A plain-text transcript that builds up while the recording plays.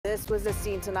This was the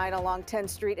scene tonight along 10th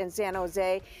Street in San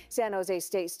Jose. San Jose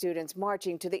State students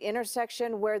marching to the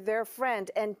intersection where their friend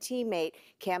and teammate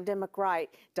Camdan McWright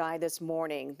died this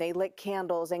morning. They lit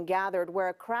candles and gathered where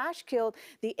a crash killed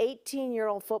the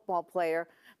 18-year-old football player.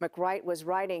 McWright was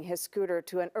riding his scooter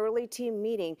to an early team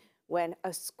meeting when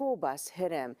a school bus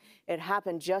hit him. It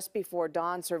happened just before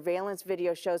dawn. Surveillance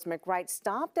video shows McWright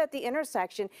stopped at the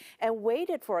intersection and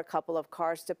waited for a couple of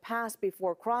cars to pass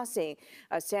before crossing.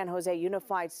 A San Jose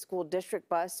Unified School District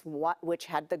bus, which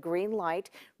had the green light,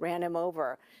 ran him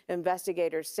over.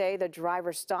 Investigators say the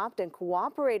driver stopped and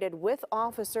cooperated with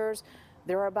officers.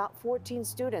 There are about 14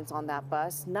 students on that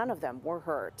bus. None of them were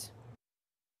hurt.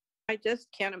 I just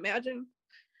can't imagine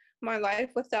my life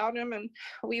without him, and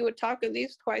we would talk at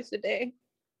least twice a day.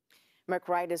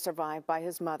 McWright is survived by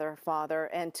his mother, father,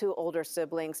 and two older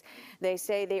siblings. They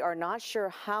say they are not sure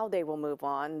how they will move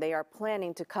on. They are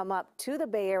planning to come up to the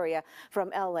Bay Area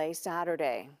from LA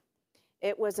Saturday.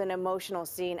 It was an emotional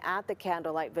scene at the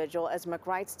candlelight vigil as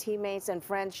McWright's teammates and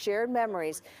friends shared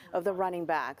memories of the running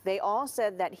back. They all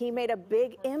said that he made a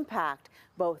big impact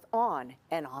both on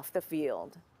and off the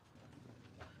field.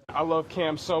 I love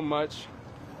Cam so much.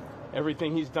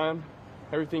 Everything he's done,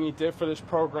 everything he did for this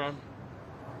program,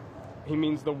 he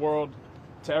means the world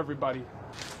to everybody.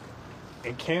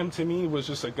 And Cam, to me, was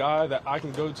just a guy that I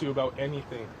can go to about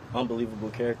anything. Unbelievable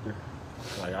character.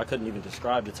 Like, I couldn't even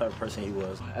describe the type of person he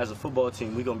was. As a football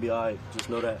team, we're going to be all right. Just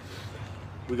know that.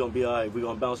 We're going to be all right. We're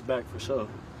going to bounce back for sure.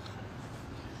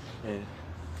 And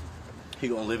he's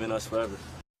going to live in us forever.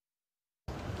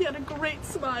 He had a great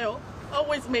smile.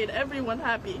 Always made everyone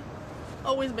happy.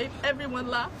 Always made everyone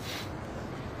laugh.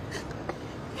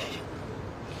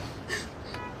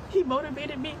 He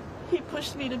motivated me. He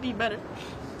pushed me to be better.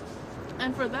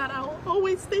 And for that, I'll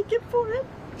always thank him for it.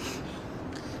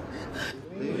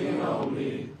 Lean on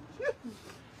me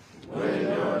when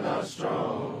you're not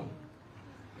strong,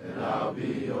 and I'll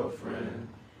be your friend.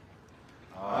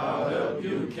 I'll help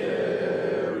you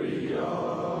carry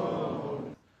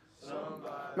on.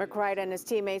 McWright and his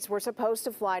teammates were supposed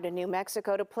to fly to New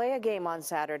Mexico to play a game on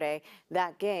Saturday.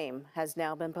 That game has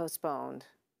now been postponed.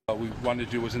 What we wanted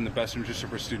to do was in the best interest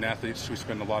of our student athletes. We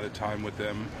spend a lot of time with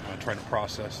them trying to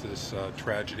process this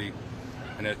tragedy.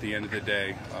 And at the end of the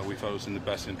day, we felt it was in the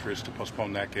best interest to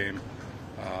postpone that game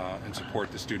and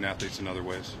support the student athletes in other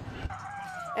ways.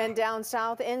 And down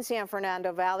south in San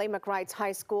Fernando Valley, McWright's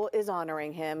high school is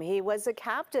honoring him. He was the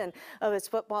captain of his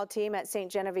football team at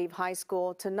St. Genevieve High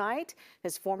School. Tonight,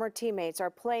 his former teammates are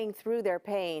playing through their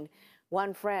pain.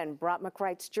 One friend brought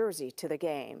McWright's jersey to the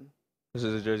game. This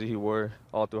is a jersey he wore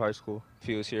all through high school.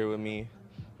 He was here with me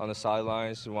on the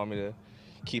sidelines to want me to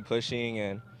keep pushing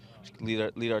and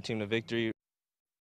lead our team to victory.